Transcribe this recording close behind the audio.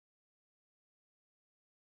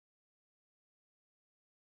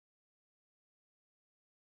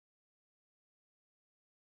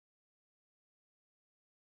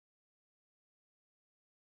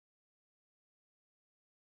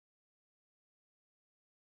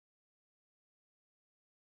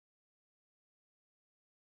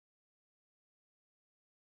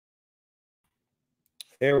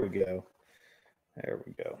There we go. There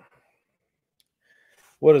we go.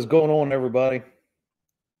 What is going on, everybody?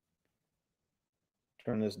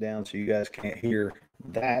 Turn this down so you guys can't hear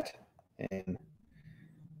that. And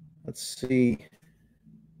let's see.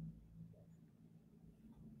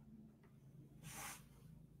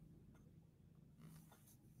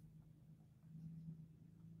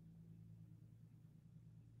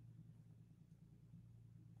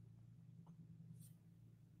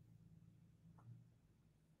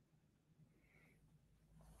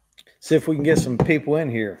 See if we can get some people in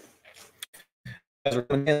here. We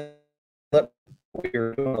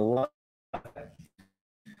are doing a lot.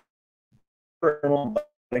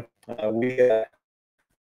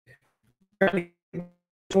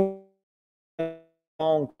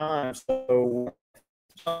 Long time, so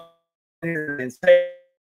and say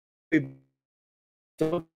big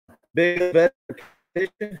veteran.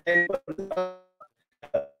 Hey,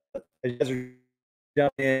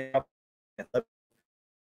 jump in.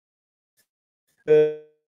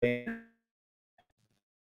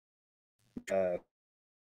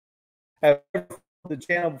 Have the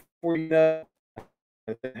channel before you know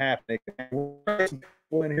it's happening. In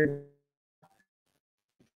here,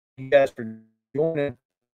 you guys for joining,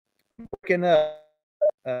 waking up.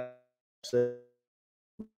 So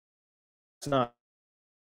it's not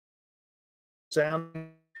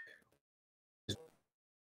sounding.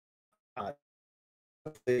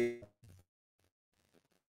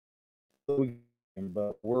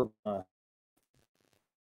 But we're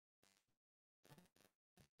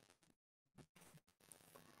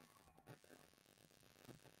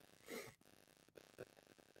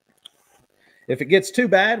if it gets too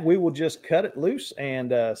bad, we will just cut it loose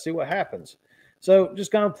and see what happens. So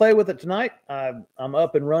just going to play with it tonight. I'm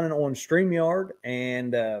up and running on StreamYard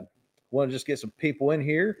and want to just get some people in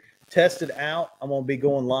here, test it out. I'm going to be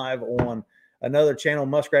going live on another channel,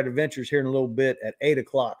 Muskrat Adventures, here in a little bit at 8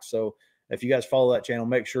 o'clock. So if you guys follow that channel,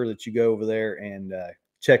 make sure that you go over there and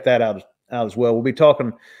check that out as well. We'll be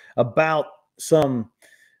talking about some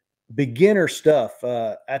beginner stuff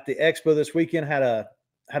at the expo this weekend. Had a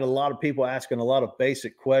lot of people asking a lot of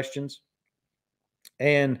basic questions,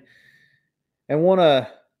 and want to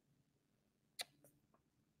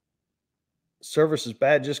service is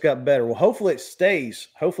bad, just got better. Well, hopefully it stays.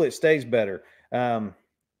 Hopefully it stays better.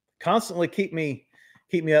 Constantly keep me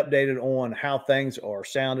updated on how things are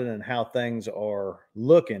sounding and how things are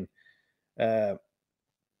looking. This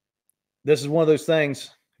is one of those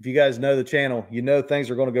things. If you guys know the channel, you know things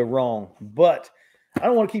are going to go wrong. But I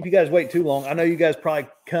don't want to keep you guys waiting too long. I know you guys probably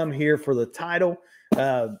come here for the title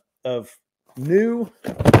of new.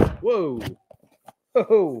 Whoa.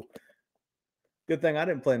 Good thing I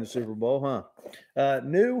didn't play in the Super Bowl, huh?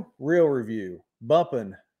 New reel review.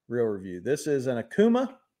 Bumping reel review. This is an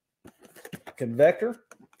Akuma convector.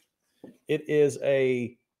 It is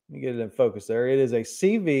a, let me get it in focus there. It is a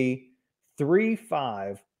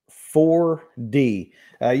CV354D.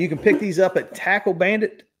 You can pick these up at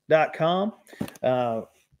tacklebandit.com.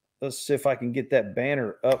 Let's see if I can get that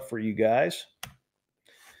banner up for you guys.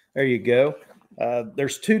 There you go.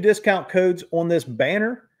 There's 2 discount codes on this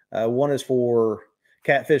banner. One is for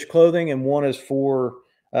Catfish Clothing and one is for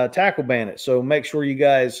Tackle Bandit. So make sure you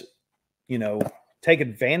guys, take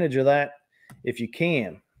advantage of that if you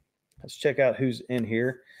can. Let's check out who's in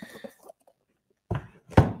here.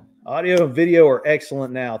 Audio and video are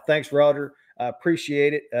excellent now. Thanks, Roger. I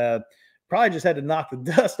appreciate it. Probably just had to knock the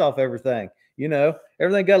dust off everything.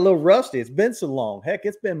 Everything got a little rusty. It's been so long. Heck,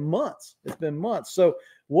 it's been months. So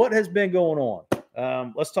what has been going on?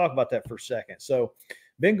 Let's talk about that for a second. So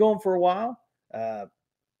been going for a while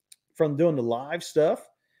from doing the live stuff.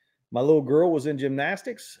 My little girl was in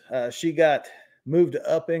gymnastics. She got moved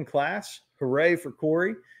up in class. Hooray for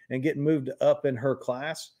Corey and getting moved up in her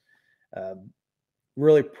class.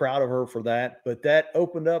 Really proud of her for that. But that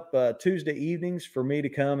opened up Tuesday evenings for me to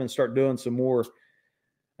come and start doing some more.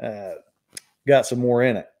 Got some more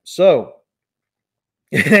in it. So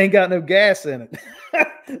it ain't got no gas in it.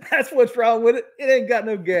 That's what's wrong with it. It ain't got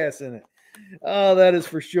no gas in it. Oh, that is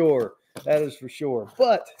for sure.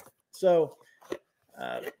 But so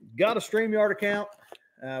got a StreamYard account.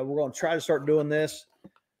 We're going to try to start doing this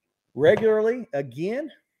regularly again.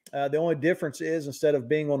 The only difference is instead of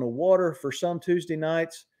being on the water for some Tuesday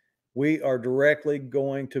nights, we are directly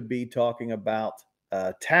going to be talking about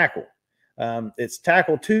tackle. It's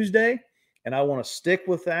Tackle Tuesday, and I want to stick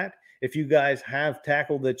with that. If you guys have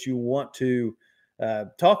tackle that you want to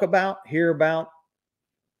talk about, hear about,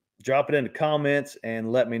 drop it in the comments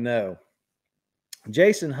and let me know.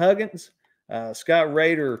 Jason Huggins, Scott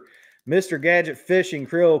Rader Mr. Gadget Fishing,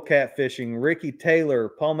 Creole Cat Fishing, Ricky Taylor,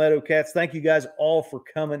 Palmetto Cats. Thank you guys all for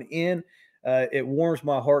coming in. It warms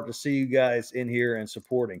my heart to see you guys in here and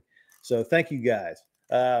supporting. So thank you guys.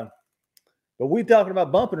 But we're talking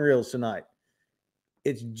about bumping reels tonight.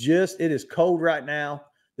 It is cold right now.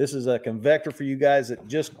 This is a convector for you guys that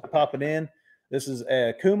just popping in. This is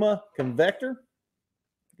a Kuma convector.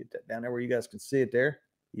 Get that down there where you guys can see it there.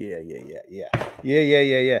 Yeah.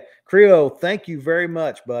 Creole, thank you very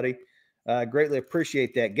much, buddy. Greatly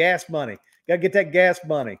appreciate that. Gas money. Got to get that gas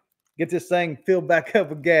money. Get this thing filled back up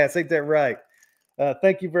with gas. Ain't that right?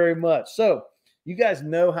 Thank you very much. So you guys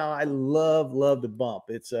know how I love to bump.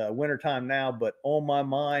 It's wintertime now, but on my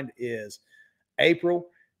mind is April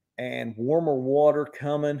and warmer water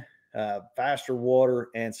coming, faster water,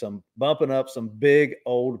 and some bumping up some big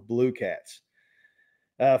old blue cats.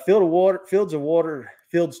 Fields to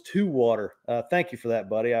water. Thank you for that,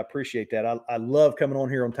 buddy. I appreciate that. I love coming on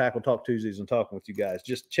here on Tackle Talk Tuesdays and talking with you guys.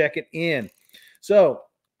 Just checking in. So,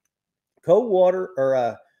 cold water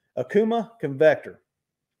or Akuma convector.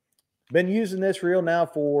 Been using this reel now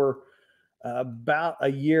for about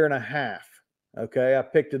a year and a half. Okay, I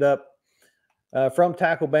picked it up from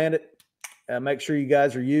Tackle Bandit. Make sure you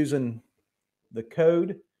guys are using the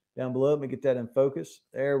code down below. Let me get that in focus.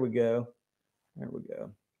 There we go. There we go.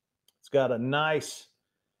 It's got a nice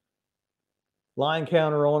line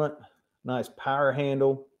counter on it, nice power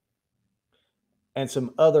handle, and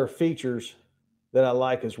some other features that I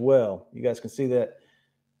like as well. You guys can see that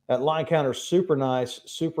line counter is super nice,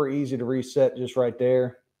 super easy to reset just right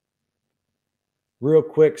there. Real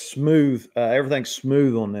quick, smooth. Everything's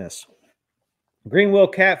smooth on this. Greenwell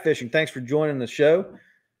Catfishing, thanks for joining the show.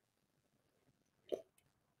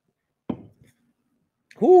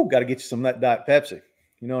 Ooh, got to get you some of that Diet Pepsi.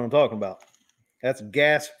 You know what I'm talking about. That's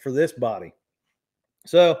gas for this body.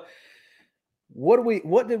 So what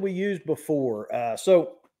did we use before?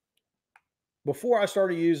 So before I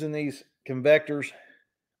started using these convectors,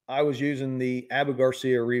 I was using the Abu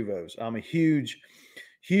Garcia Revos. I'm a huge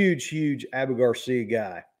Abu Garcia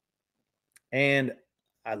guy. And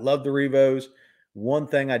I love the Revos. One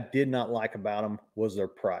thing I did not like about them was their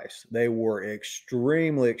price. They were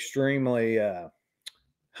extremely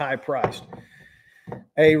high priced.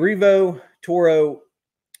 A Revo Toro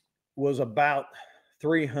was about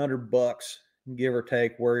 $300, give or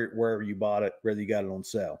take, wherever you bought it, whether you got it on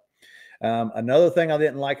sale. Another thing I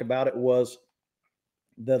didn't like about it was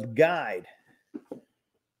the guide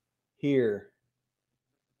here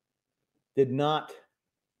did not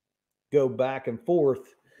go back and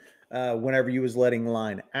forth whenever you was letting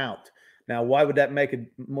line out. Now, why would that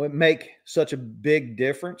make such a big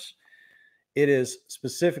difference? It is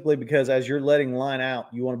specifically because as you're letting line out,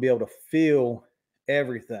 you want to be able to feel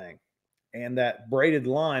everything. And that braided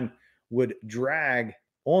line would drag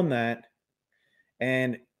on that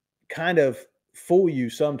and kind of fool you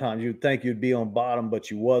sometimes. You'd think you'd be on bottom,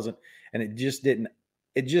 but you wasn't. And you just didn't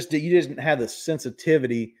have the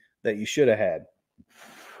sensitivity that you should have had.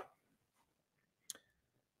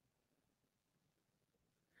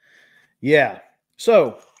 Yeah.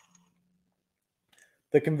 So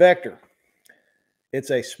the convector. It's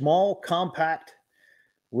a small, compact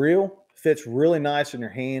reel. Fits really nice in your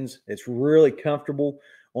hands. It's really comfortable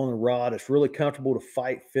on the rod. It's really comfortable to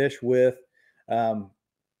fight fish with. As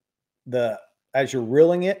you're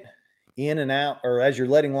reeling it in and out, or as you're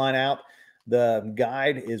letting line out, the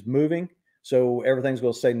guide is moving. So everything's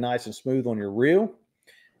going to stay nice and smooth on your reel.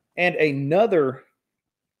 And another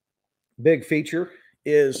big feature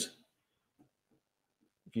is,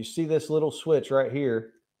 if you see this little switch right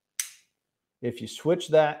here, if you switch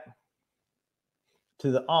that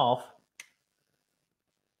to the off,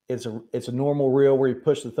 it's a normal reel where you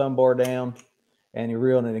push the thumb bar down and you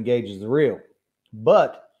reel and it engages the reel.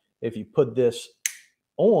 But if you put this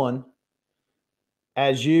on,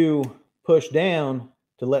 as you push down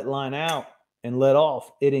to let line out and let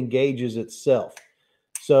off, it engages itself.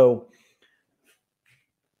 So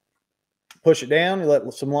push it down, you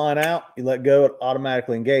let some line out, you let go, it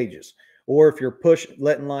automatically engages. Or if you're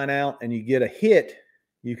letting line out and you get a hit,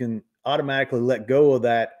 you can automatically let go of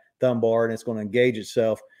that thumb bar and it's going to engage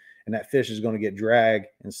itself, and that fish is going to get dragged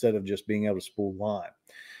instead of just being able to spool line.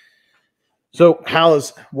 So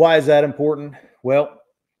why is that important? Well,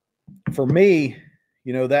 for me,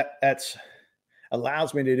 you know, that's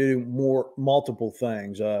allows me to do multiple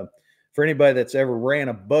things. For anybody that's ever ran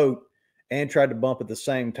a boat and tried to bump at the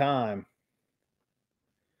same time,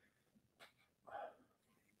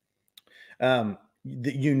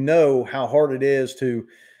 you know how hard it is to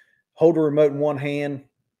hold a remote in one hand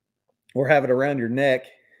or have it around your neck,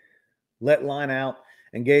 let line out,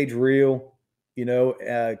 engage reel, you know,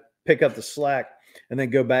 pick up the slack and then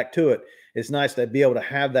go back to it. It's nice to be able to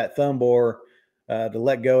have that thumb bore to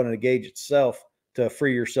let go and engage itself to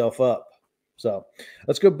free yourself up. So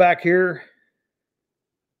let's go back here.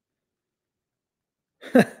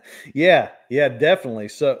 Yeah, definitely.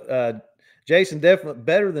 So Jason, definitely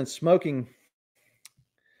better than smoking.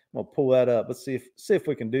 I'm gonna pull that up. Let's see if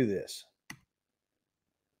we can do this.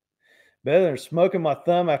 Better than smoking my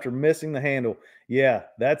thumb after missing the handle. Yeah,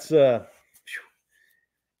 that's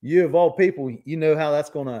you of all people, you know how that's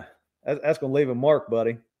gonna leave a mark,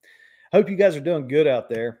 buddy. Hope you guys are doing good out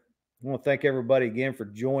there. I want to thank everybody again for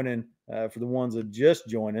joining. For the ones that just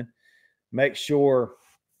joining, make sure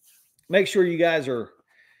you guys are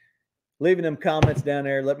leaving them comments down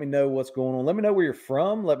there. Let me know what's going on. Let me know where you're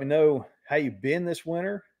from. Let me know how you've been this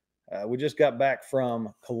winter. We just got back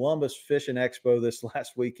from Columbus Fishing Expo this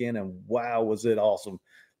last weekend, and wow, was it awesome.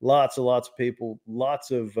 Lots of people,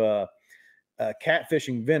 lots of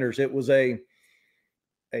catfishing vendors. It was a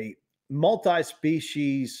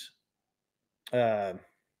multi-species expo,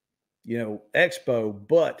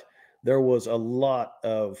 but there was a lot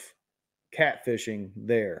of catfishing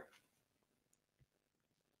there.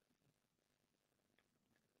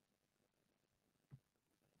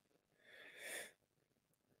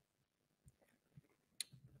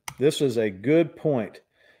 This is a good point,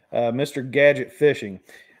 Mr. Gadget Fishing.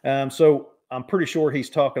 So I'm pretty sure he's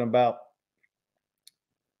talking about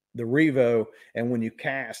the Revo, and when you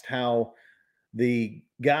cast, how the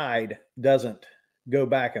guide doesn't go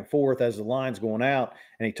back and forth as the line's going out.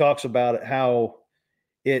 And he talks about it, how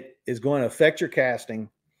it is going to affect your casting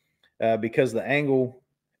because the angle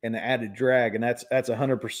and the added drag, and that's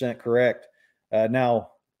 100% correct.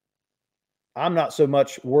 Now, I'm not so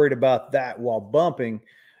much worried about that while bumping,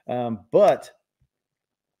 but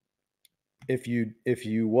if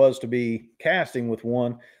you was to be casting with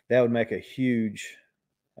one, that would make a huge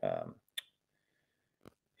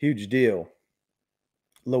deal.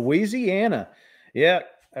 Louisiana, yeah,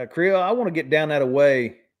 Creole. I want to get down that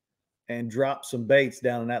way and drop some baits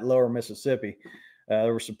down in that lower Mississippi.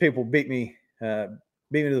 There were some people beat me to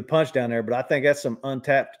the punch down there, but I think that's some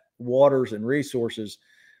untapped waters and resources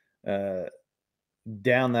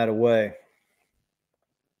down that way.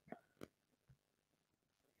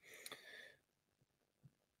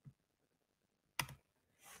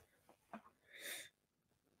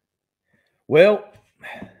 Well,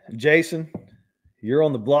 Jason, you're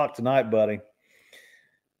on the block tonight, buddy.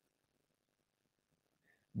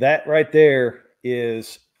 That right there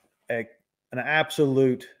is an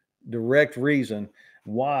absolute direct reason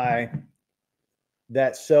why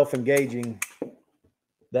that self-engaging,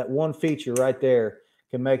 that one feature right there,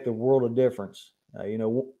 can make the world of difference.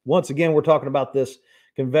 Once again, we're talking about this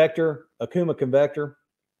convector, Akuma convector,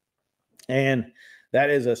 and that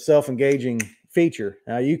is a self-engaging feature.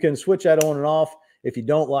 Now, you can switch that on and off if you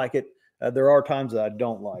don't like it. There are times that I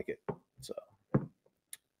don't like it. So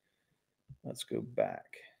let's go back.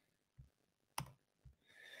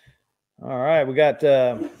 All right, we got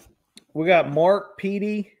Mark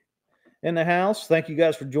Petey in the house. Thank you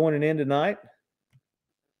guys for joining in tonight.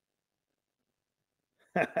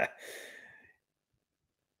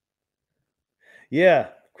 Yeah,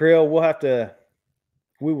 Krill,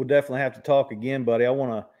 we will definitely have to talk again, buddy. I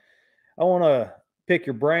want to pick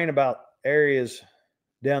your brain about areas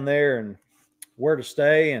down there and where to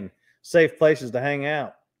stay and safe places to hang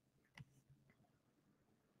out.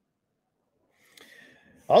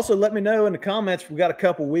 Also, let me know in the comments. We've got a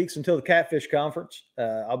couple weeks until the Catfish Conference.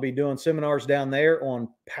 I'll be doing seminars down there on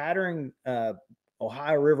patterning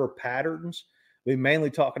Ohio River patterns. We're mainly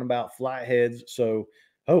talking about flatheads. So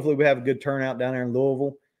hopefully we have a good turnout down there in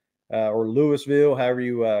Louisville or Louisville, however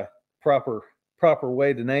you proper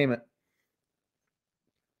way to name it.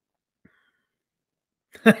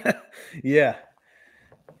 Yeah.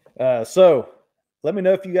 So let me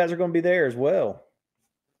know if you guys are going to be there as well.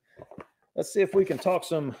 Let's see if we can talk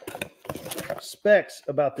some specs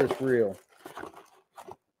about this reel.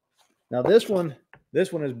 Now this one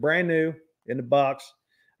is brand new in the box.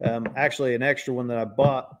 Actually an extra one that I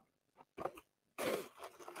bought.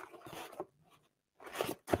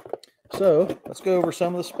 So let's go over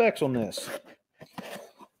some of the specs on this.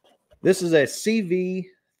 This is a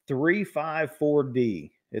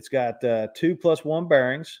CV354D. It's got 2+1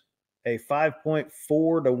 bearings, a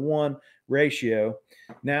 5.4 to 1 ratio.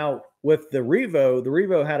 Now with the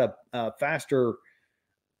Revo had a faster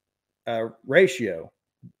ratio,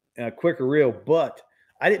 a quicker reel, but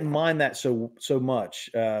I didn't mind that so much.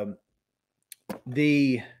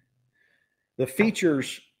 The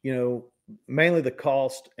features, mainly the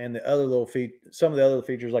cost and the other some of the other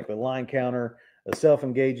features like the line counter, the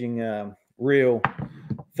self-engaging reel,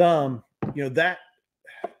 thumb, you know, that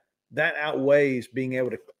outweighs being able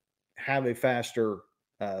to have a faster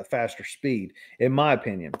speed, in my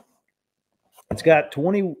opinion. It's got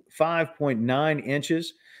 25.9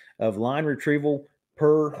 inches of line retrieval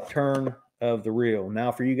per turn of the reel.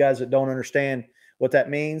 Now, for you guys that don't understand what that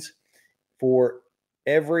means, for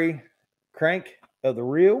every crank of the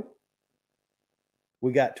reel,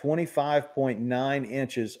 we got 25.9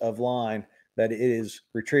 inches of line that it is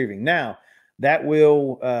retrieving. Now, that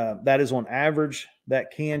is on average.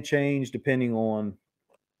 That can change depending on,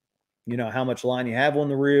 you know, how much line you have on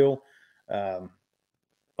the reel,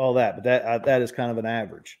 all that. But that is kind of an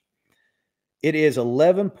average. It is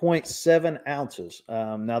 11.7 ounces.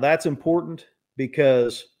 Now, that's important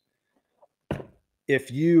because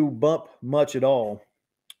if you bump much at all,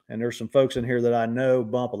 and there's some folks in here that I know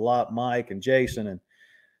bump a lot, Mike and Jason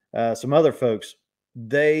and some other folks,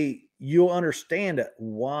 you'll understand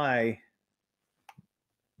why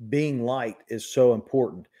being light is so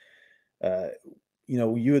important. You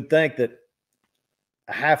know, you would think that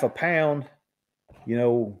a half a pound, you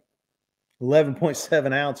know,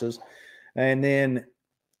 11.7 ounces, and then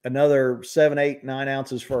another 7, 8, 9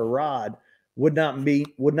 ounces for a rod would not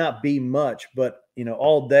be much. But, you know,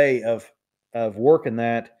 all day of working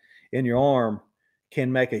that in your arm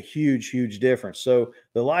can make a huge difference. So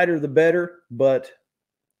the lighter the better, but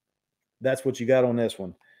that's what you got on this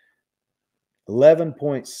one.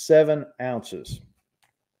 11.7 ounces.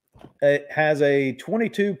 It has a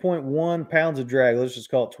 22.1 pounds of drag. Let's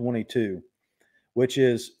just call it 22, which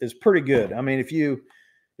is pretty good. I mean, if you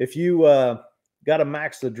got to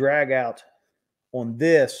max the drag out on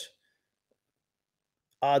this,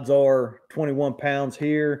 odds are 21 pounds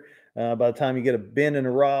here. By the time you get a bend in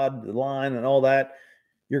the rod, the line, and all that,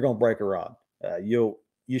 you're going to break a rod. You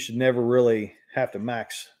should never really have to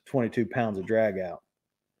max 22 pounds of drag out.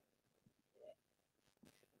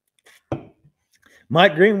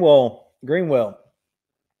 Mike Greenwell,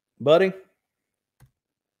 buddy,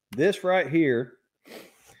 this right here,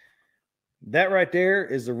 that right there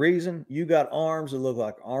is the reason you got arms that look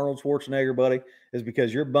like Arnold Schwarzenegger, buddy, is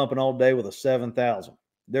because you're bumping all day with a 7,000.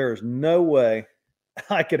 There is no way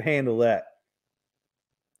I could handle that.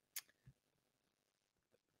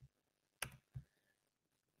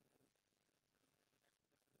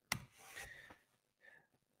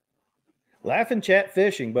 Laughing Chat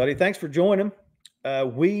Fishing, buddy. Thanks for joining.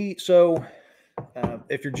 If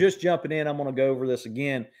you're just jumping in, I'm going to go over this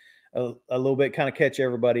again a little bit, kind of catch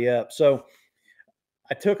everybody up. So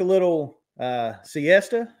I took a little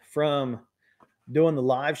siesta from doing the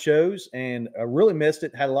live shows, and I really missed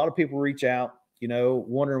it. Had a lot of people reach out, you know,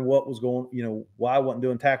 wondering what was going, you know, why I wasn't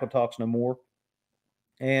doing Tackle Talks no more.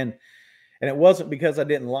 And it wasn't because I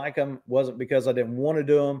didn't like them, wasn't because I didn't want to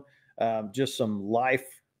do them, just some life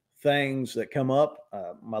things that come up.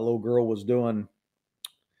 My little girl was doing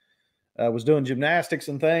gymnastics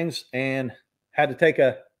and things, and had to take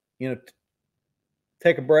a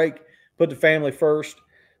break, put the family first.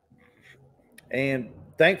 And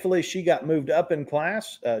thankfully, she got moved up in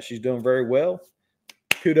class. She's doing very well.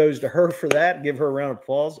 Kudos to her for that. Give her a round of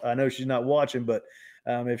applause. I know she's not watching, but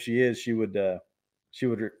if she is, she would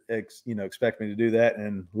expect me to do that,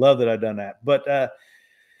 and love that I've done that. But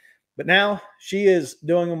now she is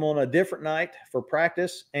doing them on a different night for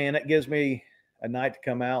practice, and it gives me a night to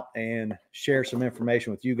come out and share some information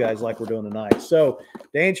with you guys like we're doing tonight. So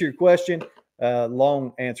to answer your question,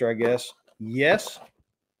 long answer, I guess, yes.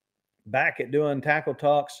 Back at doing Tackle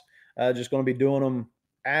Talks, just going to be doing them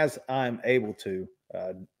as I'm able to.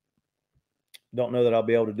 Don't know that I'll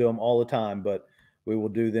be able to do them all the time, but we will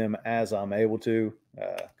do them as I'm able to,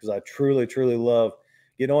 because I truly love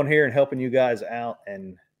getting on here and helping you guys out,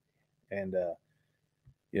 and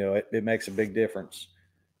it makes a big difference,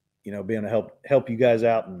 you know, being able to help you guys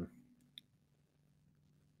out and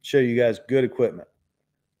show you guys good equipment.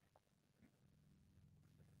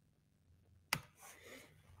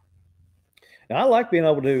 Now, I like being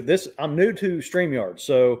able to do this. I'm new to StreamYard,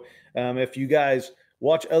 so if you guys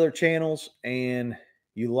watch other channels and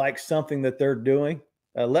you like something that they're doing,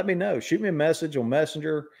 let me know. Shoot me a message on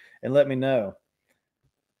Messenger and let me know.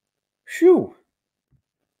 Phew.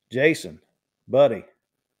 Jason, buddy,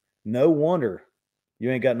 no wonder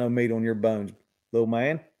you ain't got no meat on your bones, little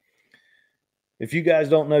man. If you guys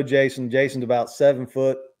don't know Jason's about 7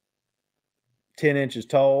 foot, 10 inches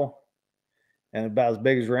tall, and about as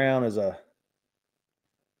big as round as a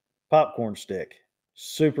popcorn stick.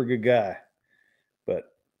 Super good guy. But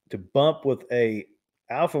to bump with a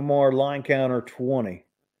Alphamar line counter 20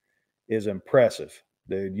 is impressive.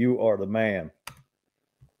 Dude, you are the man.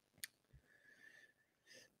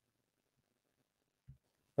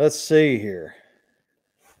 Let's see here.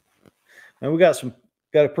 And we got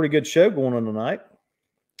a pretty good show going on tonight.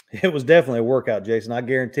 It was definitely a workout, Jason. I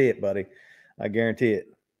guarantee it, buddy. I guarantee it.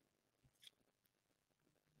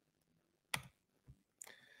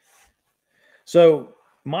 So,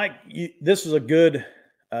 Mike, this is a good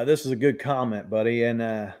comment, buddy, and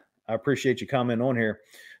I appreciate you commenting on here.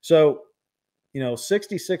 So,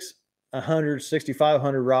 6,600,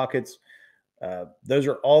 6,500 rockets. Those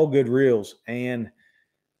are all good reels, and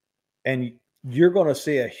you're going to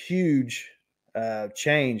see a huge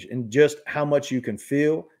change in just how much you can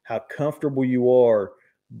feel, how comfortable you are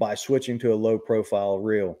by switching to a low profile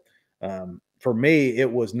reel. For me, it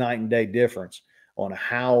was night and day difference on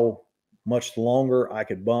how much longer I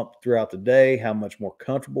could bump throughout the day, how much more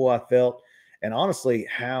comfortable I felt, and honestly,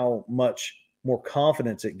 how much more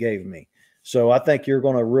confidence it gave me. So I think you're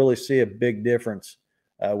going to really see a big difference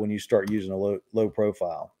when you start using a low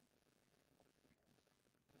profile.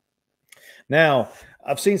 Now,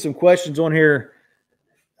 I've seen some questions on here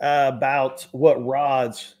about what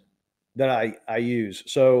rods that I use.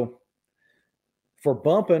 So for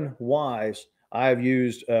bumping wise, I've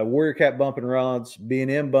used Warrior Cat bumping rods,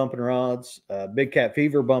 B&M bumping rods, Big Cat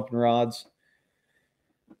Fever bumping rods.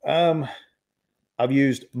 I've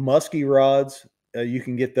used musky rods. You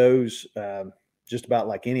can get those just about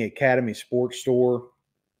like any Academy sports store.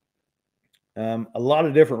 A lot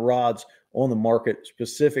of different rods on the market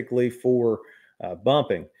specifically for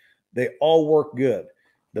bumping. They all work good.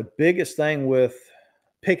 The biggest thing with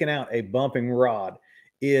picking out a bumping rod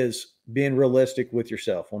is being realistic with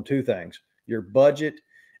yourself on two things: your budget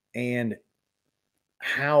and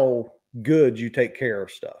how good you take care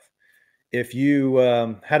of stuff. If you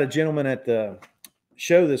had a gentleman at the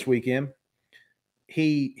show this weekend,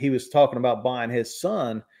 he was talking about buying his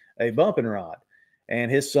son a bumping rod, and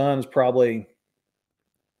his son's probably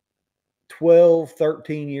 12,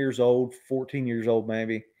 13 years old, 14 years old,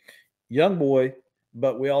 maybe. Young boy,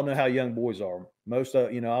 but we all know how young boys are. Most of,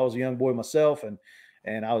 I was a young boy myself,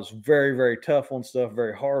 and I was very, very tough on stuff,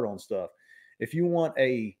 very hard on stuff. If you want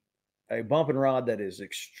a bumping rod that is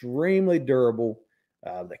extremely durable,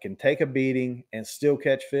 that can take a beating and still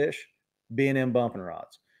catch fish, B&M bumping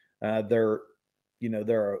rods. They're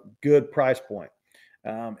a good price point.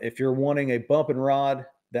 If you're wanting a bumping rod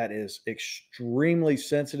that is extremely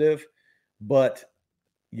sensitive, but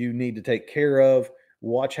you need to take care of,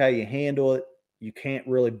 watch how you handle it. You can't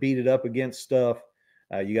really beat it up against stuff.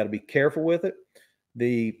 You got to be careful with it.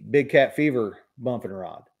 The Big Cat Fever bumping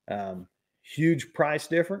rod, huge price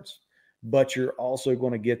difference, but you're also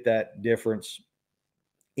going to get that difference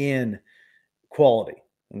in quality.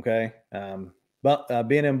 Okay. But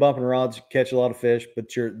B&M bumping rods catch a lot of fish, but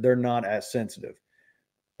they're not as sensitive.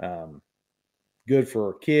 Good for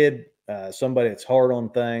a kid, somebody that's hard on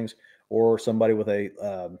things, or somebody with a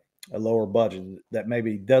lower budget that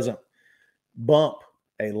maybe doesn't bump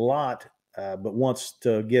a lot, but wants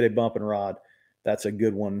to get a bumping rod. That's a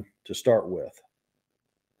good one to start with.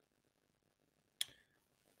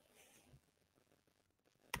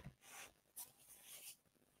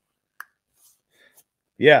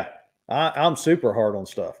 Yeah, I'm super hard on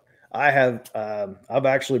stuff. I've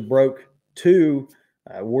actually broke two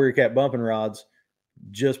Warrior Cat bumping rods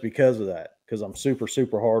just because of that, because I'm super,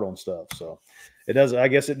 super hard on stuff. So I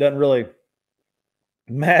guess it doesn't really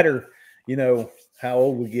matter, how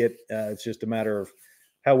old we get. It's just a matter of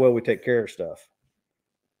how well we take care of stuff.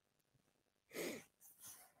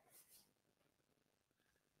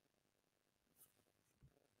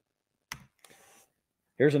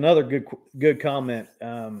 Here's another good comment,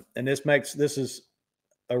 and I'm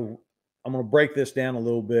going to break this down a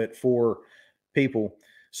little bit for people.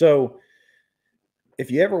 So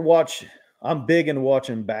if you ever watch, I'm big into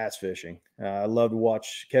watching bass fishing. I love to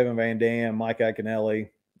watch Kevin Van Dam, Mike Iaconelli,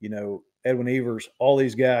 Edwin Evers, all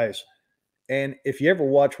these guys. And if you ever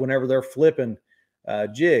watch, whenever they're flipping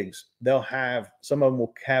jigs, some of them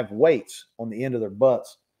will have weights on the end of their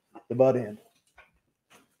butts, the butt end.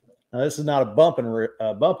 Now, this is not a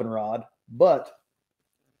bumping rod, but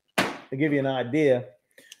to give you an idea.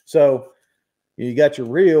 So you got your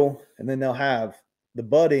reel, and then they'll have the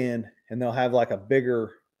butt end, and they'll have like a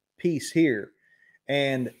bigger piece here.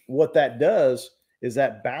 And what that does is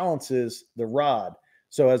that balances the rod.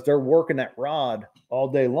 So as they're working that rod all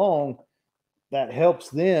day long, that helps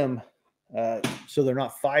them so they're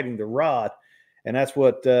not fighting the rod. And that's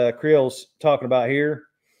what Creel's talking about here.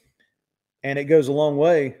 And it goes a long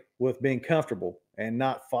way with being comfortable and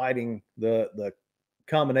not fighting the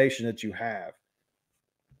combination that you have.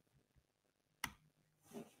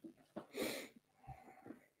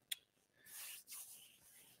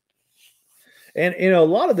 And, a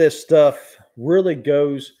lot of this stuff really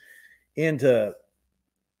goes into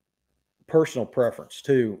personal preference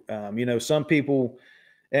too. You know, some people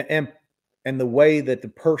and the way that the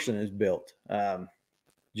person is built.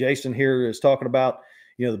 Jason here is talking about,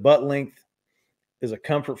 you know, the butt length is a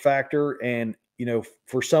comfort factor, and you know,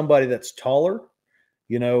 for somebody that's taller,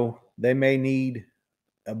 you know, they may need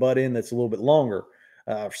a butt end that's a little bit longer.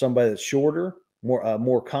 For somebody that's shorter,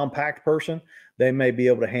 more compact person, they may be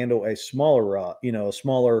able to handle a smaller rod, you know, a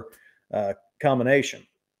smaller combination.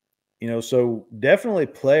 You know, so definitely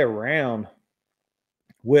play around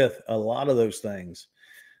with a lot of those things.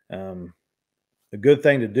 Um, a good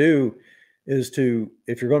thing to do is to,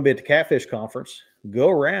 if you're going to be at the catfish conference, go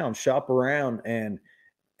around, shop around, and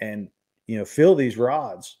you know, feel these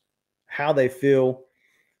rods, how they feel,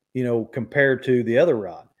 you know, compared to the other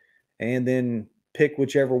rod, and then pick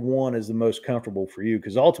whichever one is the most comfortable for you.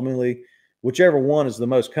 Because ultimately, whichever one is the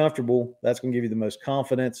most comfortable, that's going to give you the most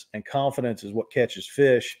confidence, and confidence is what catches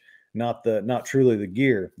fish, not truly the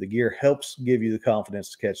gear. The gear helps give you the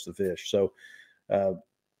confidence to catch the fish. So uh,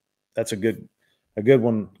 that's a good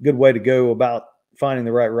one, good way to go about finding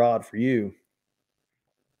the right rod for you.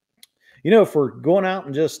 You know, for going out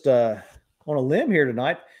and just on a limb here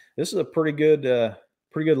tonight, this is a pretty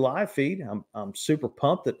good live feed. I'm super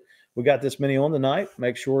pumped that we got this many on tonight.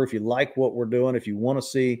 Make sure if you like what we're doing, if you want to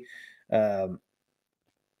see, um,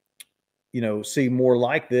 you know, see more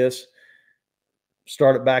like this,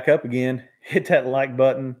 start it back up again. Hit that like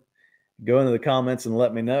button. Go into the comments and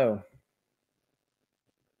let me know.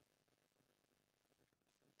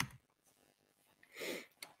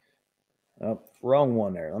 Oh, wrong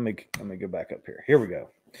one there. Let me go back up here. Here we go.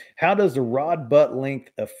 How does the rod butt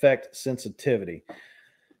length affect sensitivity?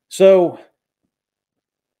 So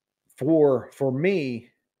for me,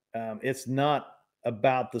 it's not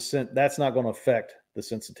about that's not going to affect the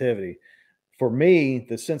sensitivity. For me,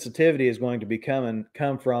 the sensitivity is going to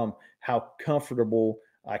come from how comfortable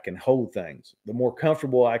I can hold things. The more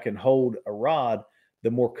comfortable I can hold a rod,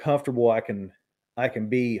 the more comfortable I can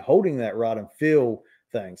be holding that rod and feel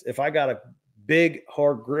things. If I got a big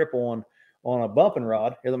hard grip on a bumping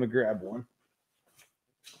rod, here, let me grab one.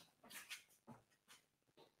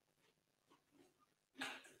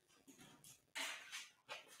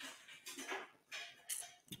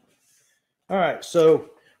 All right, so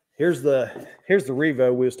here's the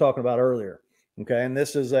Revo we was talking about earlier. Okay, and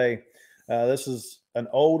this is an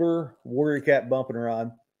older Warrior Cat bumping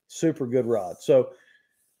rod, super good rod. So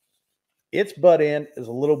its butt end is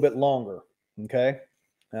a little bit longer. Okay,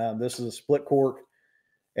 this is a split cork,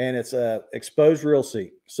 and it's a exposed reel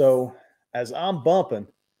seat. So as I'm bumping,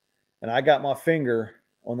 and I got my finger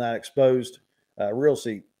on that exposed reel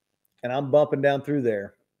seat, and I'm bumping down through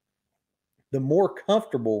there, the more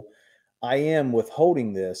comfortable I am with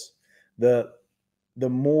holding this, the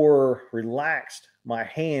more relaxed my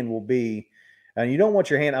hand will be. And you don't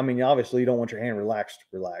want your hand, I mean, obviously you don't want your hand relaxed,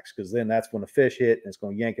 because then that's when the fish hit and it's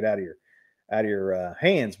going to yank it out of your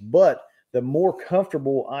hands. But the more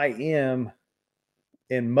comfortable I am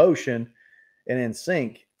in motion and in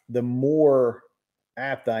sync, the more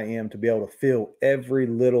apt I am to be able to feel every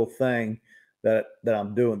little thing that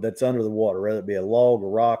I'm doing that's under the water, whether it be a log, a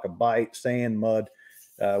rock, a bite, sand, mud,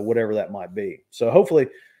 whatever that might be. So hopefully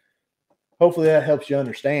that helps you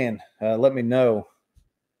understand. Let me know.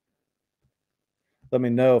 Let me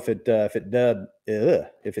know if it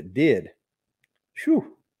did.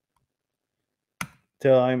 Whew.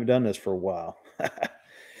 Tell I haven't done this for a while.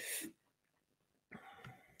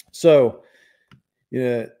 So,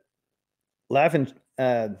 yeah, laughing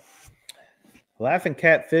cat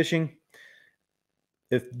fishing.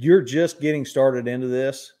 If you're just getting started into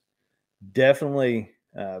this, definitely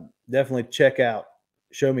check out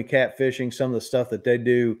Show Me Catfishing, some of the stuff that they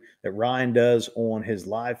do, that Ryan does on his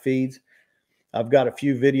live feeds. I've got a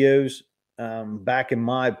few videos back in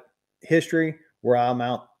my history where I'm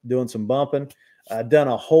out doing some bumping. I've done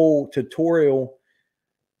a whole tutorial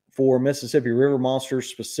for Mississippi River monsters,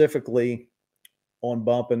 specifically on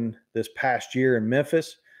bumping, this past year in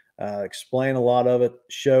Memphis. Explain a lot of it,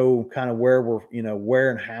 show kind of where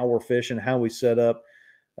where and how we're fishing, how we set up.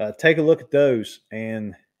 Take a look at those.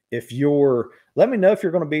 And let me know if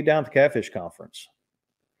you're going to be down at the Catfish Conference.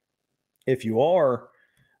 If you are,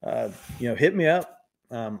 hit me up.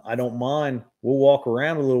 I don't mind. We'll walk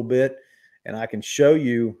around a little bit, and I can show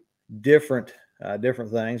you different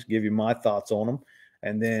things, give you my thoughts on them,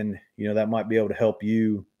 and then that might be able to help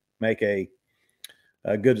you make a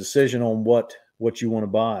good decision on what you want to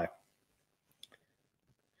buy.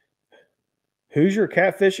 Who's your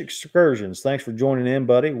catfish excursions? Thanks for joining in,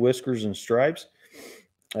 buddy. Whiskers and Stripes.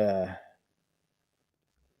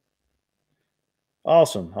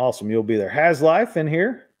 Awesome. You'll be there. Has Life in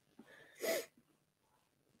here.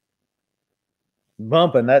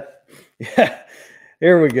 Bumping that. Yeah.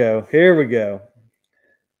 Here we go. Here we go.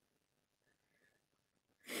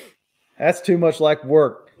 That's too much like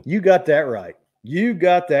work. You got that right. You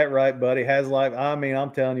got that right, buddy. Has life. I mean,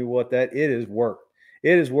 I'm telling you what, that it is work.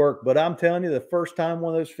 It is work. But I'm telling you, the first time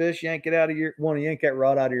one of those fish yank it out of your want to yank that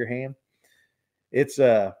rod out of your hand, it's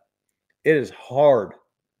it is hard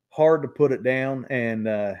to put it down,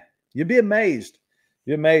 and you'd be amazed.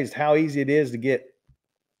 You're amazed how easy it is to get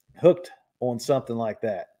hooked on something like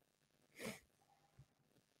that.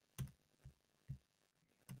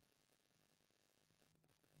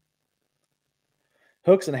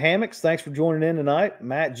 Hooks and hammocks, thanks for joining in tonight.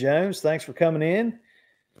 Matt Jones, thanks for coming in.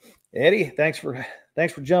 Eddie, thanks for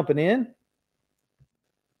jumping in.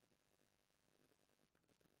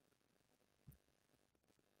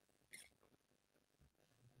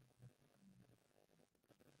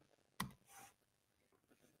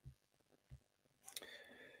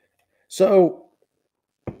 So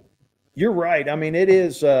you're right. I mean, it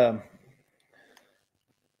is low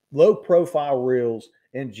profile reels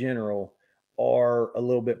in general are a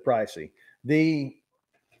little bit pricey. This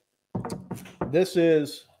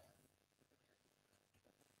is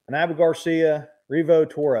an Abu Garcia Revo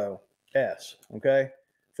Toro S. Okay.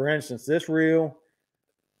 For instance, this reel,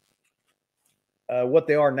 what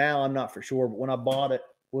they are now, I'm not for sure, but when I bought it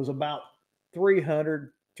was about $300,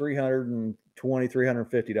 $320,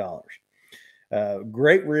 $350.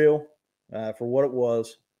 Great reel for what it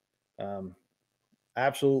was.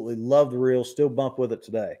 Absolutely love the reel. Still bump with it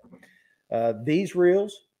today. These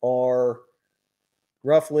reels are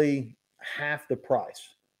roughly half the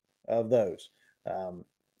price of those.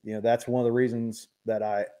 That's one of the reasons that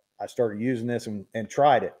I started using this and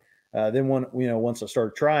tried it. Then once I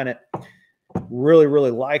started trying it,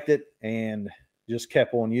 really liked it and just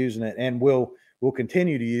kept on using it, and we'll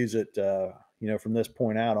continue to use it from this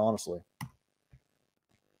point out, honestly.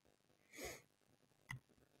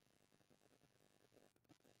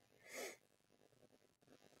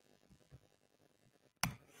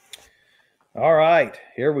 All right,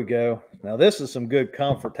 here we go. Now this is some good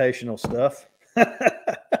confrontational stuff.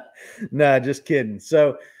 Nah, just kidding.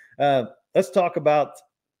 So let's talk about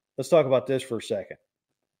this for a second.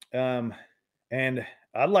 And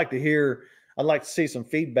I'd like to see some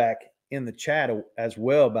feedback in the chat as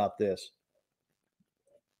well about this.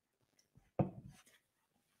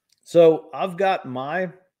 So I've got my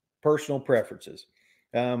personal preferences.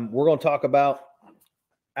 We're going to talk about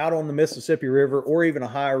out on the Mississippi River or even a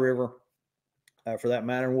higher river for that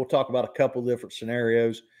matter. And we'll talk about a couple different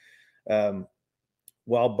scenarios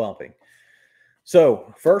while bumping.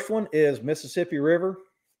 So first one is Mississippi River.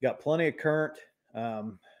 Got plenty of current.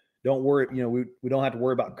 Don't worry, we don't have to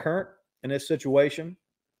worry about current in this situation.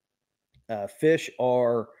 Fish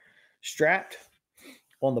are strapped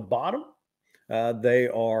on the bottom. They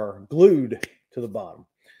are glued to the bottom.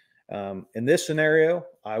 In this scenario,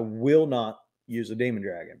 I will not use a demon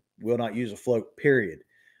dragon. Will not use a float, period.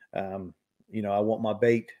 I want my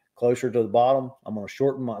bait closer to the bottom. I'm going to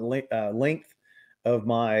shorten my length of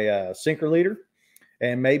my sinker leader,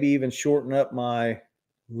 and maybe even shorten up my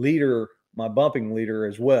leader, my bumping leader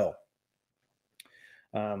as well.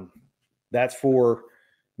 That's for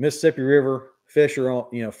Mississippi River, fish are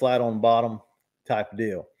on, flat on the bottom type of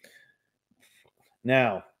deal.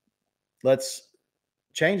 Now, let's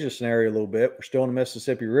change the scenario a little bit. We're still in the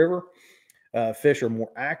Mississippi River. Fish are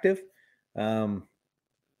more active.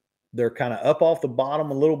 They're kind of up off the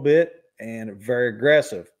bottom a little bit and very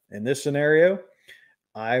aggressive. In this scenario,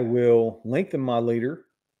 I will lengthen my leader,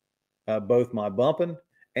 both my bumping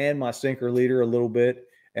and my sinker leader a little bit,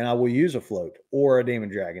 and I will use a float or a demon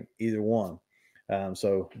dragon, either one.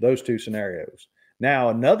 So those two scenarios. Now,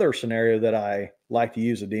 another scenario that I like to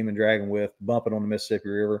use a demon dragon with, bumping on the Mississippi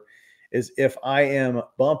River, is if I am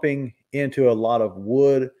bumping into a lot of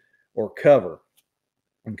wood or cover.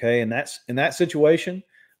 Okay, and that's in that situation,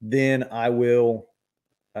 then I will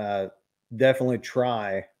definitely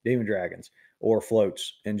try demon dragons or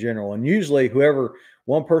floats in general. And usually,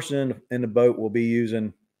 one person in the boat will be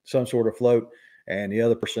using some sort of float, and the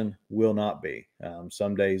other person will not be.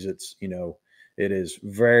 Some days it is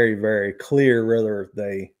very, very clear whether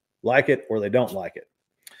they like it or they don't like it.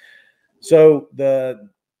 So the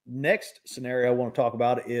next scenario I want to talk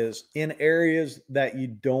about is in areas that you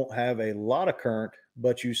don't have a lot of current,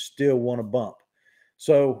 but you still want to bump.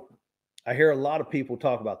 So I hear a lot of people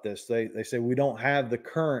talk about this. They say we don't have the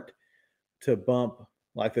current to bump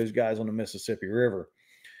like those guys on the Mississippi River.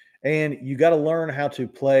 And you got to learn how to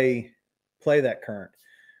play that current.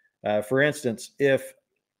 For instance, if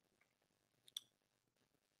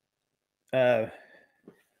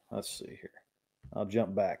let's see here, I'll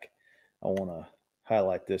jump back. I want to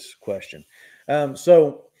highlight this question.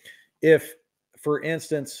 So if, for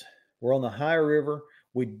instance, we're on the high river,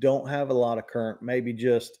 we don't have a lot of current, maybe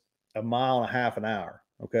just a mile and a half an hour,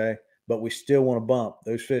 okay? But we still want to bump.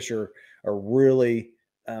 Those fish are really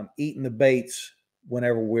eating the baits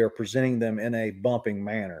whenever we're presenting them in a bumping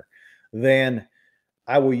manner. Then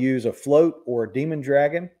I will use a float or a demon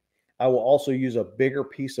dragon. I will also use a bigger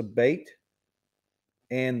piece of bait,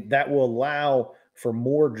 and that will allow for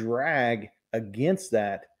more drag against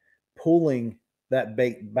that, pulling that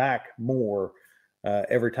bait back more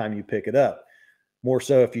every time you pick it up. More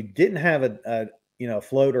so if you didn't have a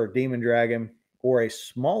float or a demon dragon or a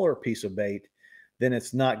smaller piece of bait, then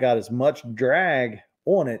it's not got as much drag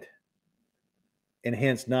on it, and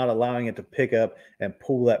hence not allowing it to pick up and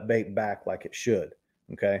pull that bait back like it should.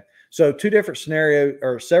 Okay. So two different scenarios,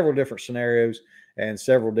 or several different scenarios, and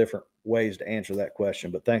several different ways to answer that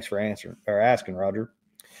question. But thanks for answering or asking, Roger.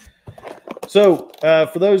 So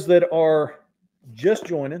for those that are just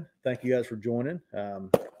joining, thank you guys for joining.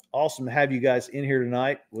 Awesome to have you guys in here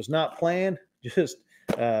tonight. Was not planned, just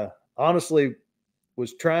honestly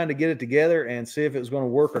was trying to get it together and see if it was going to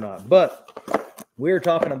work or not. But we're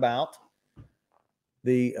talking about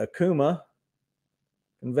the Akuma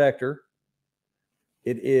Convector.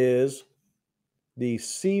 It is the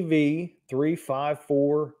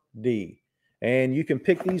CV354D. And you can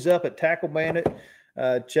pick these up at Tackle Bandit.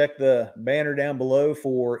 Check the banner down below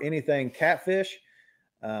for anything catfish,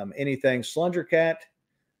 anything Slunger Cat,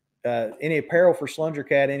 any apparel for Slunger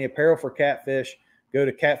Cat, any apparel for catfish. Go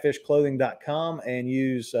to catfishclothing.com and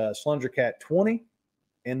use Slunger Cat 20.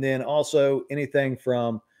 And then also anything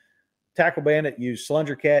from Tackle Bandit, use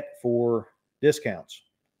Slunger Cat for discounts.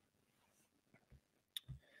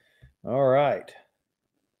 All right.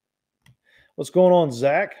 What's going on,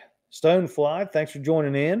 Zach? Stonefly, thanks for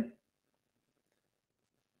joining in.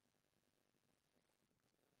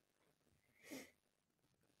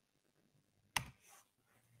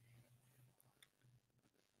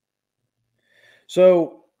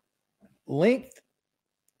 So, length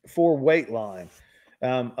for weight line.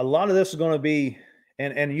 A lot of this is going to be,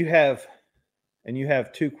 and you have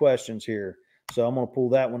two questions here. So I'm going to pull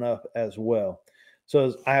that one up as well.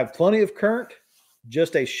 So I have plenty of current,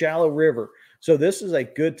 just a shallow river. So this is a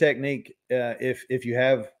good technique if you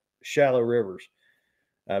have shallow rivers,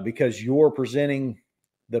 because you're presenting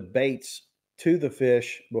the baits to the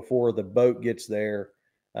fish before the boat gets there,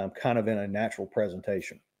 kind of in a natural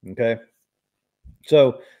presentation. Okay.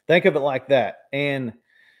 So think of it like that. And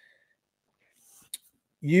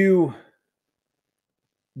the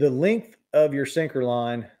length of your sinker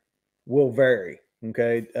line will vary.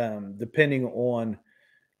 Okay. Depending on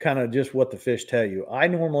kind of just what the fish tell you. I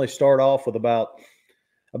normally start off with about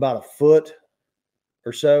a foot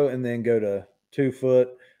or so, and then go to 2 foot,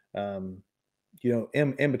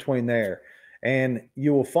 in between there. And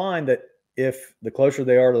you will find that if the closer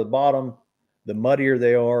they are to the bottom, the muddier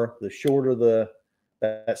they are, the shorter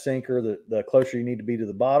that sinker, the closer you need to be to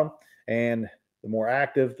the bottom, and the more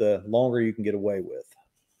active, the longer you can get away with.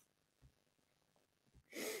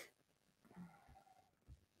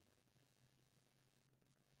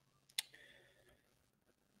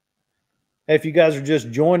 If you guys are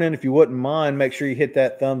just joining, if you wouldn't mind, make sure you hit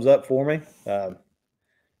that thumbs up for me.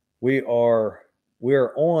 We are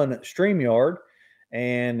on StreamYard,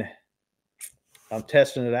 and I'm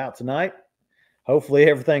testing it out tonight. Hopefully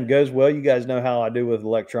everything goes well. You guys know how I do with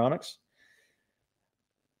electronics.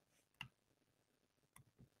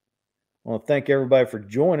 I want to thank everybody for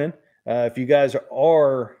joining. If you guys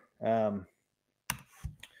are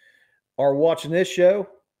watching this show,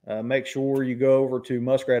 make sure you go over to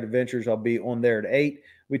Muskrat Adventures. I'll be on there at 8.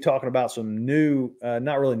 We're talking about some new,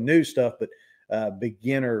 not really new stuff, but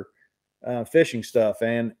beginner fishing stuff.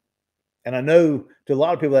 And I know to a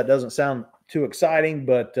lot of people that doesn't sound too exciting,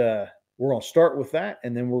 but we're going to start with that,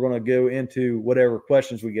 and then we're going to go into whatever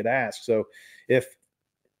questions we get asked. So if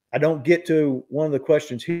I don't get to one of the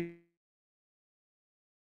questions here,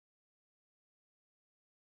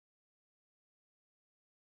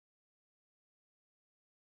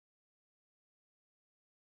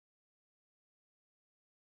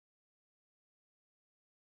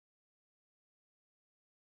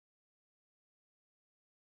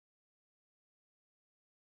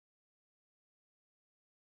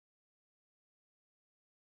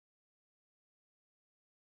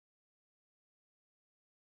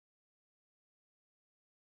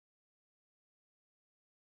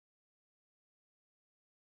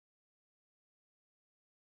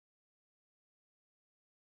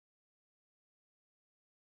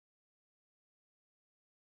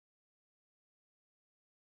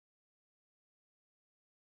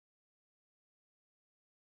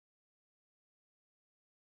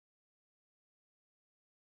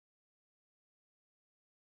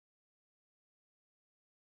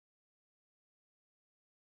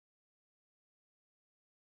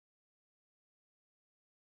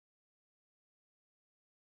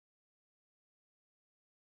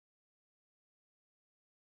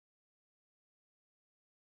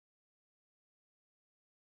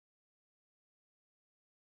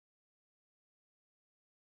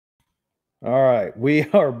 All right, we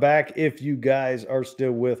are back. If you guys are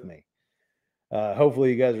still with me, hopefully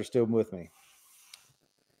you guys are still with me.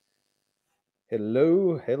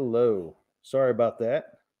 Hello, hello. Sorry about that.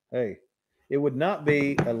 Hey, it would not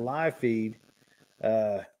be a live feed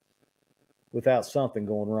uh, without something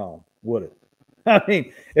going wrong, would it? I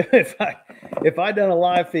mean, if I done a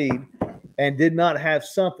live feed and did not have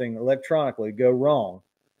something electronically go wrong,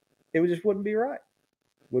 it just wouldn't be right.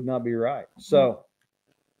 Would not be right. So,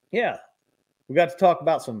 yeah, we got to talk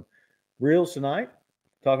about some reels tonight.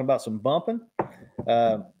 Talking about some bumping.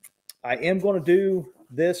 Uh, I am going to do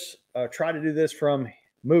this. Try to do this from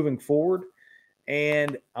moving forward,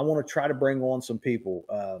 and I want to try to bring on some people.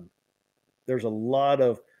 There's a lot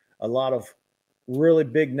of really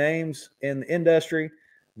big names in the industry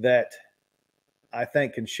that I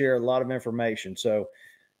think can share a lot of information. So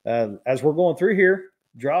as we're going through here,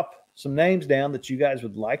 drop some names down that you guys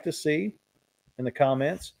would like to see in the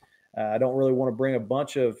comments. I don't really want to bring a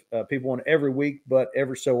bunch of people on every week, but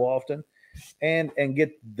every so often, and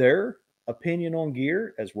get their opinion on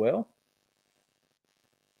gear as well.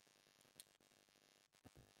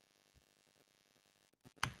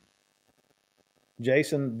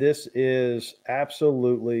 Jason, this is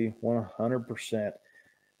absolutely 100%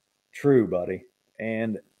 true, buddy,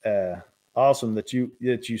 and awesome that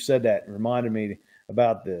you said that and reminded me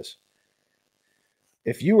about this.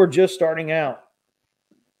 If you were just starting out,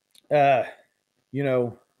 uh, you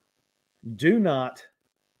know, do not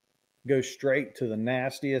go straight to the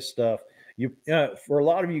nastiest stuff. For a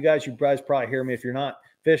lot of you guys probably hear me. If you're not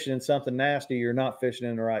fishing in something nasty, you're not fishing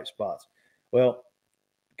in the right spots. Well,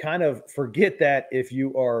 kind of forget that if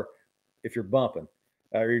you're bumping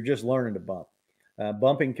or you're just learning to bump.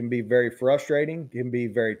 Bumping can be very frustrating, can be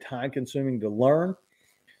very time consuming to learn,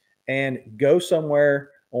 and go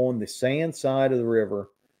somewhere on the sand side of the river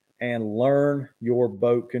and learn your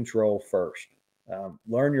boat control first.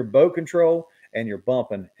 Learn your boat control and your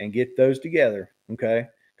bumping and get those together, okay?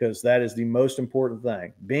 Because that is the most important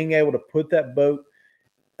thing. Being able to put that boat,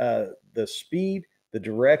 the speed, the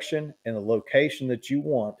direction, and the location that you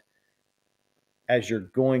want as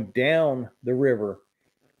you're going down the river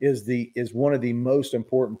is one of the most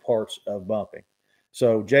important parts of bumping.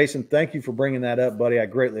 So, Jason, thank you for bringing that up, buddy. I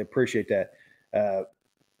greatly appreciate that.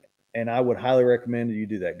 And I would highly recommend that you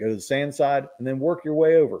do that. Go to the sand side and then work your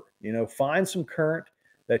way over. Find some current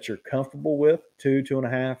that you're comfortable with,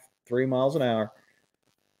 2.5, 3 miles an hour,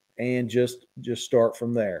 and just start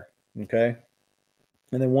from there. Okay.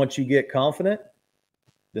 And then once you get confident,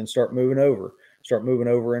 then start moving over. Start moving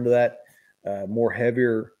over into that more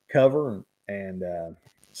heavier cover and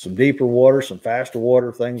some deeper water, some faster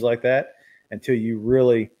water, things like that, until you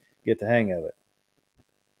really get the hang of it.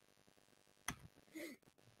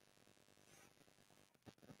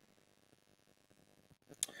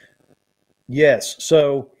 Yes.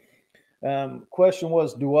 So, question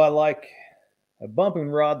was, do I like a bumping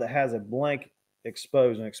rod that has a blank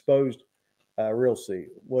exposed reel seat?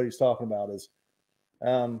 What he's talking about is,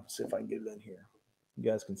 see if I can get it in here. You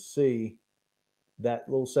guys can see that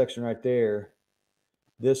little section right there.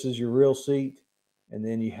 This is your reel seat, and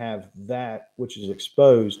then you have that which is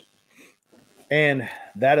exposed, and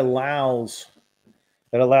that allows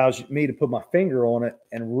me to put my finger on it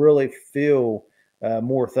and really feel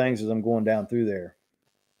more things as I'm going down through there.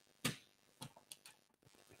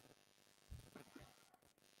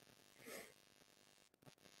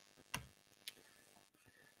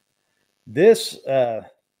 This I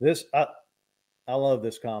love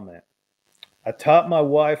this comment. I taught my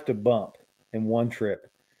wife to bump in one trip.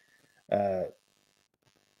 Uh,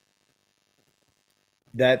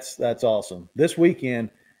 that's awesome. This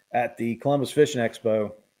weekend at the Columbus Fishing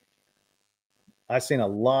Expo, I've seen a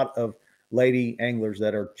lot of lady anglers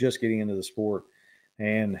that are just getting into the sport,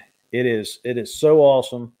 and it is so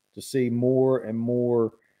awesome to see more and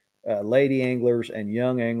more lady anglers and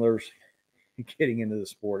young anglers getting into the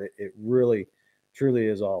sport. It really, truly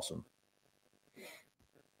is awesome.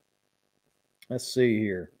 Let's see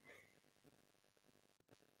here.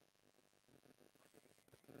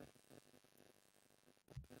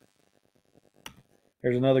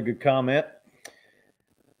 Here's another good comment.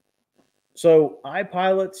 So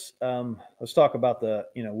iPilots, let's talk about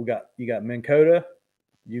you got Minn Kota,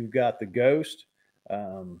 you've got the Ghost,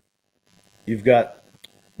 um, you've got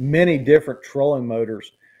many different trolling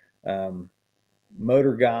motors, um,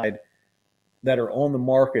 motor guide that are on the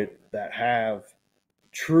market that have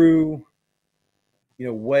true,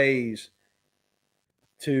 ways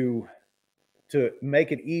to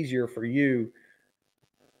make it easier for you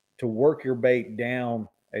to work your bait down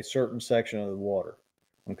a certain section of the water.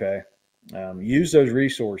 Okay. Use those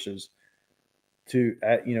resources to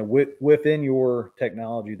within your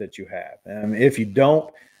technology that you have. And if you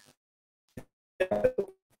don't,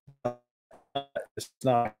 it's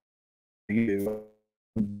not you.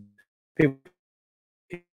 People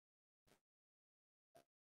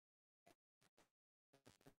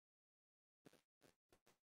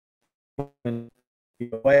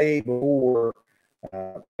way before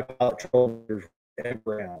pilot controllers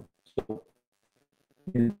around. So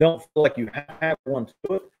you don't feel like you have one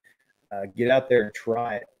to it. Get out there and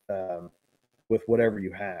try it with whatever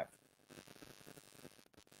you have.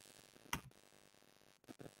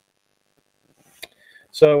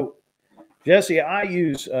 So, Jesse, I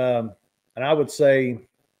use, and I would say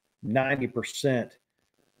 90%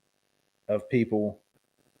 of people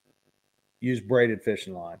use braided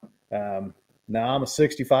fishing line. Now, I'm a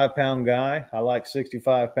 65-pound guy. I like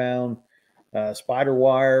 65-pound spider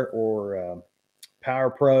wire or Power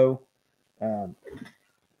Pro.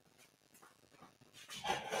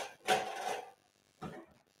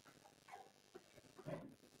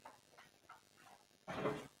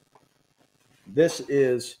 This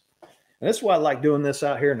is why I like doing this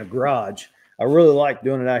out here in the garage. I really like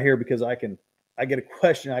doing it out here because I get a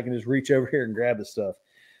question, I can just reach over here and grab the stuff.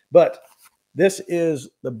 But this is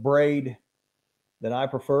the braid that I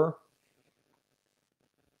prefer.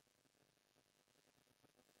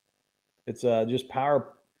 It's just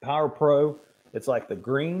Power Pro. It's like the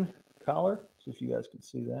green collar. See if you guys can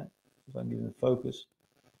see that. If I can get in focus.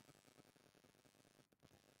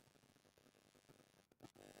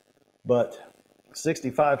 But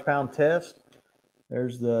 65-pound test.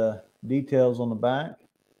 There's the details on the back.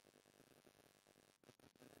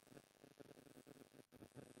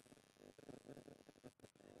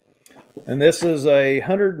 And this is a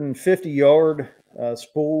 150-yard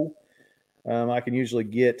spool. I can usually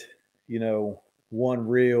get, one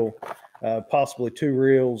reel, possibly two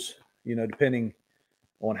reels, depending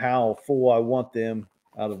on how full I want them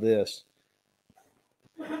out of this.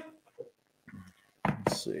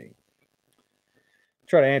 Let's see.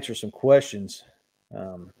 Try to answer some questions.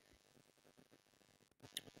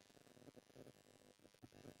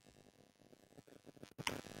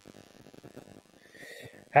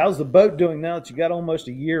 How's the boat doing now that you got almost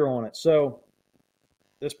a year on it? So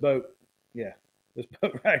this boat, this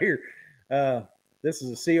boat right here, this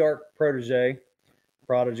is a Sea Arc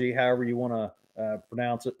Prodigy, however you want to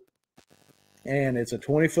pronounce it. And it's a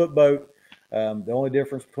 20-foot boat. The only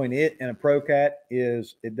difference between it and a ProCat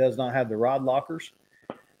is it does not have the rod lockers.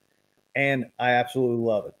 And I absolutely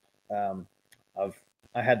love it.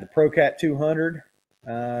 I had the ProCat 200.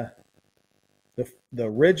 The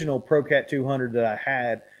original ProCat 200 that I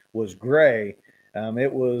had was gray.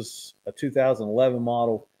 It was a 2011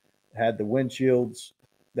 model. It had the windshields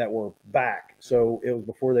that were back. So it was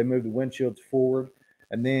before they moved the windshields forward.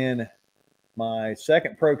 And then my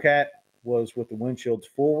second ProCat was with the windshields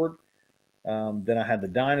forward. Then I had the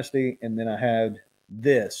Dynasty, and then I had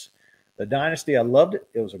this. The Dynasty, I loved it.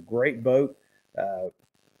 It was a great boat.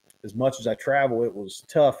 As much as I travel, it was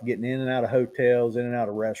tough getting in and out of hotels, in and out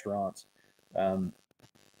of restaurants.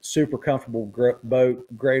 Super comfortable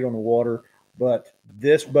boat, great on the water. But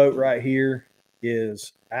this boat right here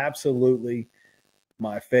is absolutely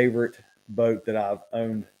my favorite boat that I've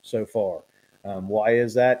owned so far. Why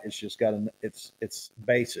is that? It's just got it's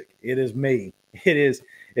basic. It is me. It is,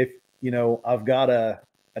 if I've got a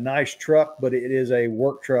nice truck, but it is a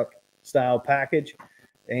work truck style package,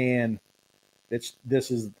 and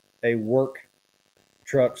this is a work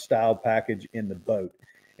truck style package in the boat,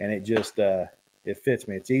 and it just it fits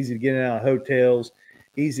me. It's easy to get in and out of hotels,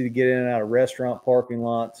 easy to get in and out of restaurant parking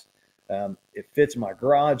lots. It fits my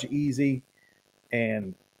garage easy,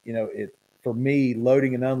 and it, for me,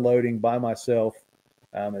 loading and unloading by myself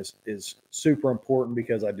is super important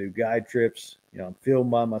because I do guide trips. I'm filming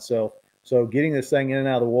by myself, so getting this thing in and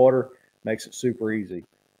out of the water makes it super easy.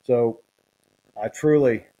 So I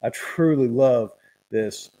truly love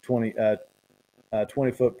this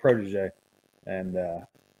 20-foot Protege, and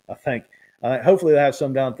I think hopefully they'll have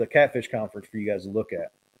some down at the Catfish Conference for you guys to look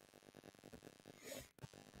at.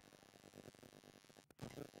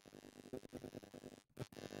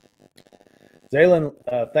 Zaylen,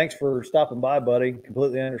 thanks for stopping by, buddy.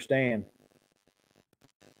 Completely understand.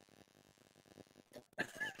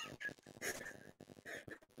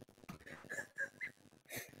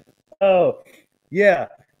 Oh, yeah.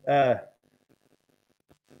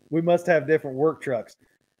 We must have different work trucks.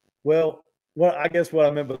 Well, I guess what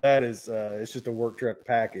I meant by that is it's just a work truck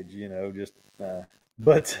package, just.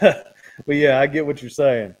 But but yeah, I get what you're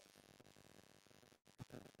saying.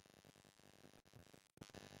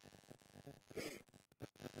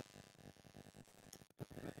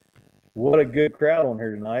 What a good crowd on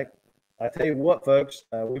here tonight. I tell you what, folks,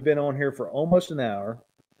 we've been on here for almost an hour.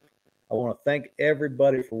 I want to thank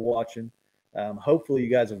everybody for watching. Hopefully you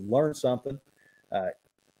guys have learned something. I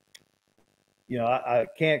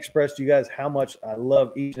can't express to you guys how much I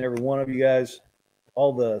love each and every one of you guys,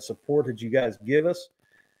 all the support that you guys give us.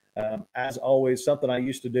 As always, something I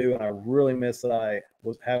used to do, and I really miss that I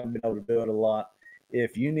haven't been able to do it a lot.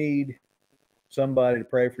 If you need somebody to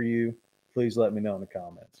pray for you, please let me know in the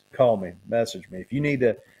comments. Call me, message me. If you need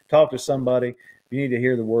to talk to somebody, if you need to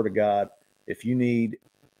hear the word of God, if you need,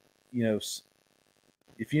 if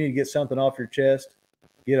you need to get something off your chest,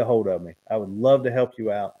 get a hold of me. I would love to help you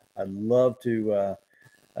out. I'd love to,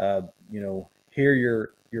 hear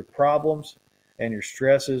your problems and your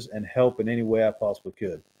stresses and help in any way I possibly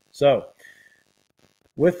could. So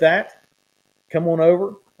with that, come on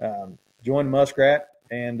over, join Muskrat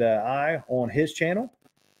and I on his channel,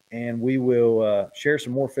 and we will share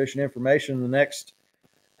some more fishing information in the next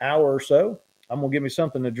hour or so. I'm going to give me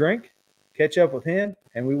something to drink, catch up with him,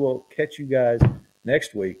 and we will catch you guys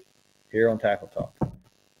next week here on Tackle Talk.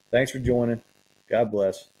 Thanks for joining. God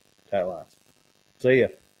bless. Tight lines. See ya.